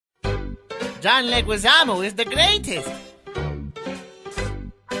John Leguizamo is the greatest.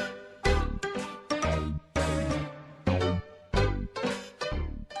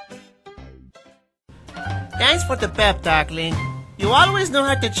 Thanks for the pep talk, Link. You always know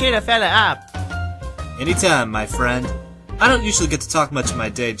how to cheer a fella up. Anytime, my friend. I don't usually get to talk much in my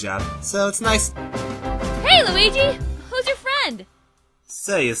day job, so it's nice. Hey, Luigi! Who's your friend?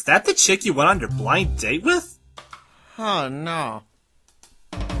 Say, is that the chick you went on your blind date with? Oh, no.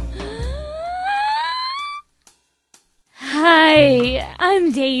 Hi,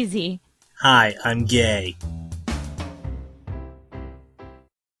 I'm Daisy. Hi, I'm gay.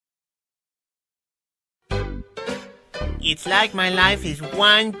 It's like my life is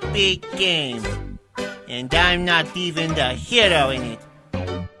one big game, and I'm not even the hero in it.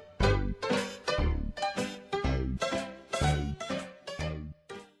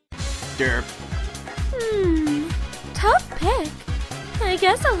 Derp. Tough pick. I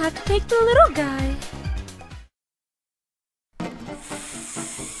guess I'll have to take the little guy.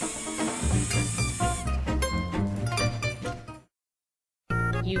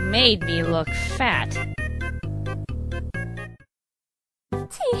 You made me look fat.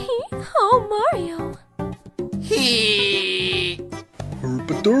 Tee-hee. Oh, Mario.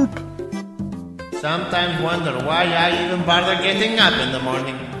 Herp-a-derp. Sometimes wonder why I even bother getting up in the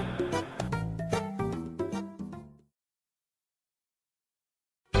morning.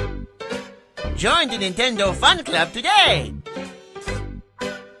 Join the Nintendo Fun Club today!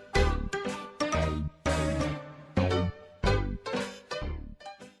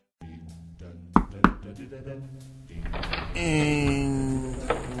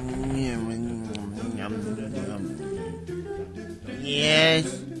 Yes?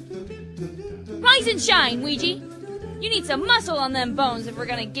 Rise and shine, Weegie! You need some muscle on them bones if we're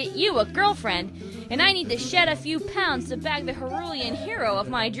gonna get you a girlfriend, and I need to shed a few pounds to bag the Herulian hero of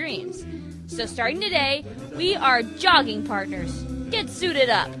my dreams. So starting today, we are jogging partners. Get suited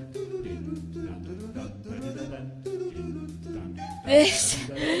up. This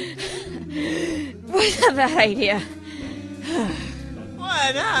was a bad idea.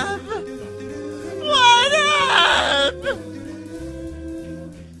 What up? What up?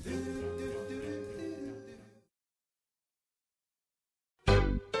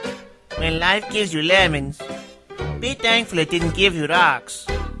 When life gives you lemons, be thankful it didn't give you rocks.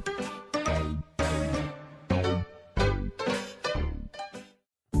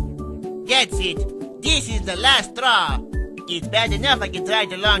 That's it. This is the last straw. It's bad enough I get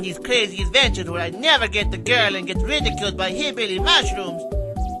dragged along these crazy adventures where I never get the girl and get ridiculed by hillbilly mushrooms.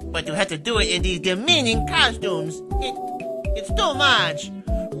 But to have to do it in these demeaning costumes, it's too much.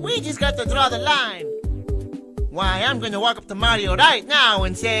 We just got to draw the line. Why, I'm gonna walk up to Mario right now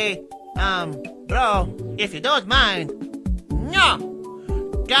and say, bro, if you don't mind. No!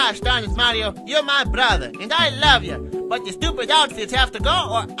 Gosh darn it, Mario, you're my brother, and I love you. But the stupid outfits have to go,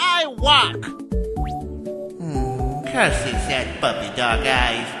 or I walk. Curses that puppy dog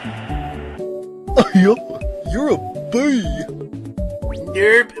eyes. You're a bee.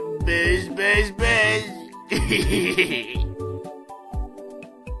 Derp, buzz, buzz, buzz.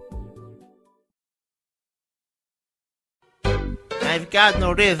 I've got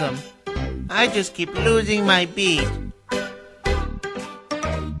no rhythm. I just keep losing my beat.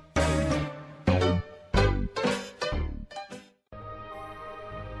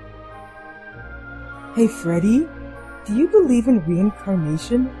 Hey Freddy, do you believe in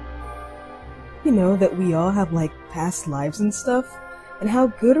reincarnation? You know, that we all have like past lives and stuff, and how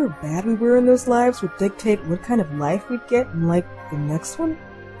good or bad we were in those lives would dictate what kind of life we'd get in like the next one?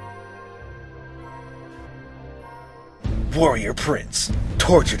 Warrior Prince,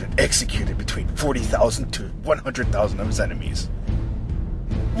 tortured and executed between 40,000 to 100,000 of his enemies.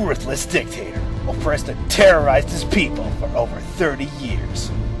 Ruthless dictator, oppressed and terrorized his people for over 30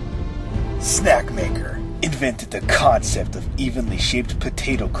 years. Snack maker, invented the concept of evenly shaped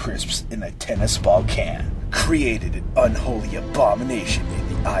potato crisps in a tennis ball can. Created an unholy abomination in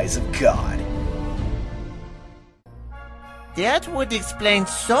the eyes of God. That would explain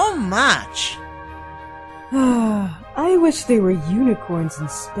so much. I wish they were unicorns in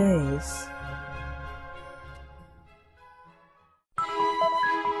space.